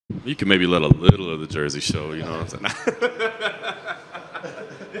You can maybe let a little of the jersey show, you know what I'm saying?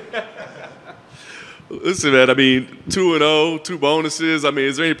 Listen, man, I mean, 2-0, 2 bonuses. I mean,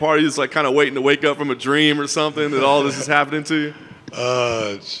 is there any part that's like kind of waiting to wake up from a dream or something that all this is happening to you?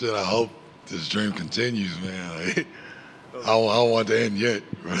 Shit, I hope this dream continues, man. Like, I don't want it to end yet.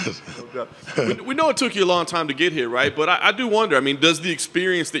 We know it took you a long time to get here, right? But I do wonder, I mean, does the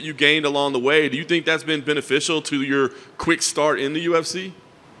experience that you gained along the way, do you think that's been beneficial to your quick start in the UFC?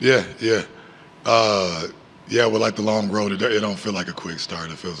 Yeah. With like the long road, it don't feel like a quick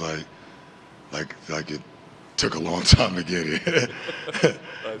start. It feels like it took a long time to get here.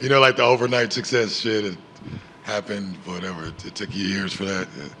 You know, like the overnight success shit, it happened, whatever. It took you years for that.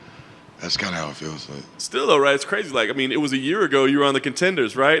 That's kind of how it feels. Like. Still, though, right? It's crazy. Like, I mean, it was a year ago you were on the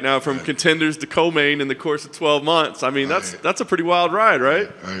Contenders, right? Now from Contenders to co-main in the course of 12 months. I mean, that's a pretty wild ride,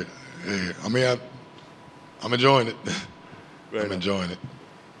 right? Right. Yeah. I mean, I'm enjoying it. Right. I'm enjoying it.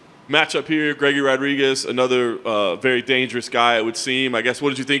 Matchup here, Gregory Rodrigues, another very dangerous guy, it would seem. I guess, what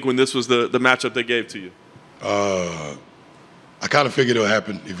did you think when this was the matchup they gave to you? I kind of figured it would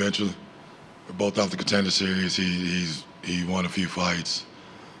happen eventually. We're both off the Contender Series. He won a few fights.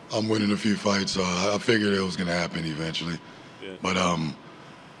 I'm winning a few fights, so I figured it was going to happen eventually. Yeah. But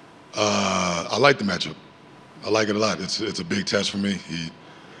I like the matchup. I like it a lot. It's a big test for me.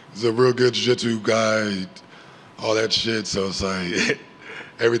 He's a real good jiu-jitsu guy, all that shit. So it's like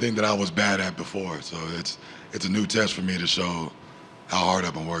everything that I was bad at before. So it's a new test for me to show how hard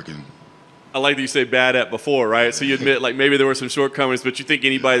I've been working. I like that you say bad at before, right? So you admit like maybe there were some shortcomings, but you think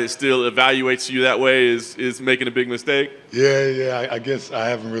anybody that still evaluates you that way is making a big mistake? Yeah. I guess I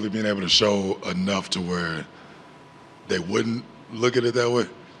haven't really been able to show enough to where they wouldn't look at it that way.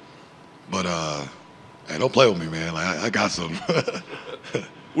 But hey, don't play with me, man. Like I got something.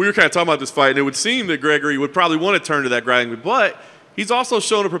 We were kind of talking about this fight, and it would seem that Gregory would probably want to turn to that grinding, but he's also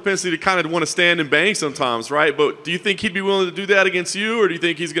shown a propensity to kind of want to stand and bang sometimes, right? But do you think he'd be willing to do that against you, or do you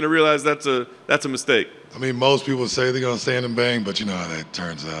think he's going to realize that's a mistake? I mean, most people say they're going to stand and bang, but you know how that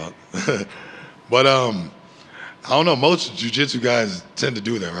turns out. But I don't know. Most jiu-jitsu guys tend to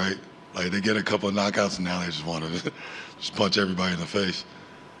do that, right? Like they get a couple of knockouts, and now they just want to just punch everybody in the face.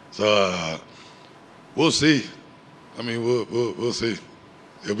 So we'll see. I mean, we'll see.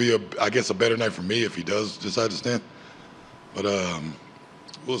 It'll be I guess a better night for me if he does decide to stand. But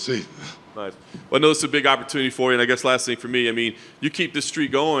we'll see. Nice. Well, I know it's a big opportunity for you, and I guess last thing for me, I mean, you keep this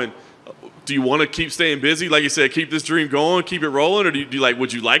streak going. Do you want to keep staying busy? Like you said, keep this dream going, keep it rolling, or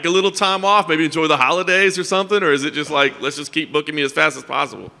would you like a little time off, maybe enjoy the holidays or something, or is it just like, let's just keep booking me as fast as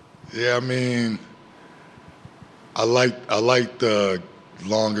possible? Yeah, I mean, I like the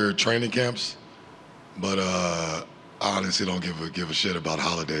longer training camps, but I honestly don't give a shit about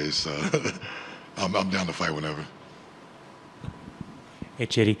holidays. So I'm down to fight whenever. Hey,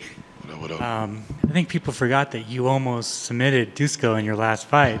 Chidi. What up? I think people forgot that you almost submitted Dusko in your last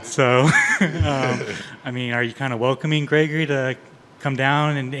fight. So, I mean, are you kind of welcoming Gregory to come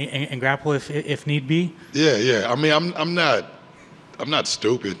down and grapple if need be? Yeah. I mean, I'm not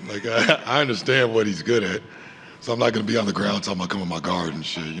stupid. Like I understand what he's good at, so I'm not gonna be on the ground talking about coming my guard and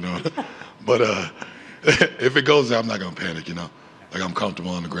shit, you know. But if it goes there, I'm not gonna panic, you know. Like I'm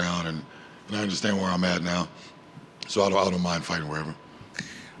comfortable on the ground and I understand where I'm at now, so I don't mind fighting wherever.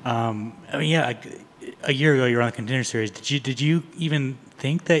 I mean, yeah, a year ago you were on the Contender Series. Did you even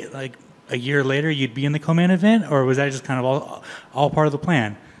think that like a year later you'd be in the co-main event, or was that just kind of all part of the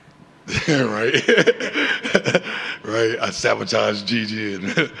plan? Right. Right. I sabotaged Gigi and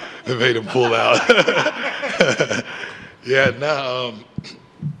made him pull out. Yeah.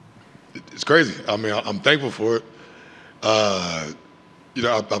 It's crazy. I mean, I'm thankful for it. You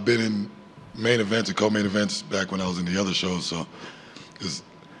know, I've been in main events and co-main events back when I was in the other shows, so because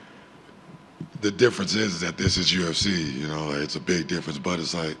the difference is that this is UFC, you know, it's a big difference, but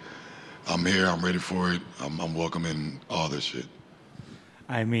it's like I'm here, I'm ready for it, I'm welcoming all this shit.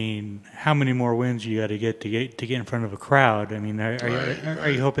 I mean, how many more wins you got to get in front of a crowd? I mean, are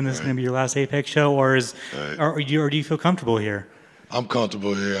you hoping this is going to be your last Apex show, or do you feel comfortable here? I'm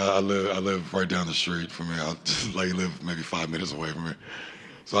comfortable here. I live right down the street from here. I live maybe 5 minutes away from here,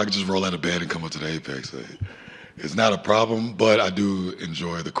 so I can just roll out of bed and come up to the Apex. It's not a problem, but I do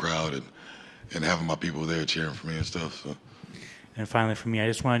enjoy the crowd and having my people there cheering for me and stuff. So. And finally, for me, I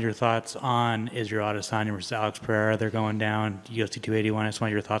just wanted your thoughts on Israel Adesanya versus Alex Pereira. They're going down UFC 281. I just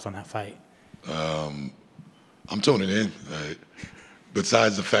wanted your thoughts on that fight. I'm tuning in.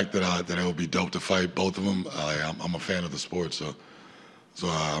 Besides the fact that it will be dope to fight both of them, I'm a fan of the sport, so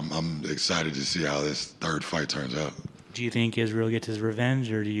I'm excited to see how this third fight turns out. Do you think Israel gets his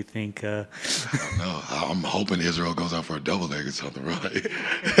revenge, or do you think? I don't know. I'm hoping Israel goes out for a double leg or something, right?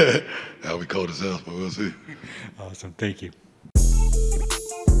 That'll be cold as hell, but we'll see. Awesome. Thank you.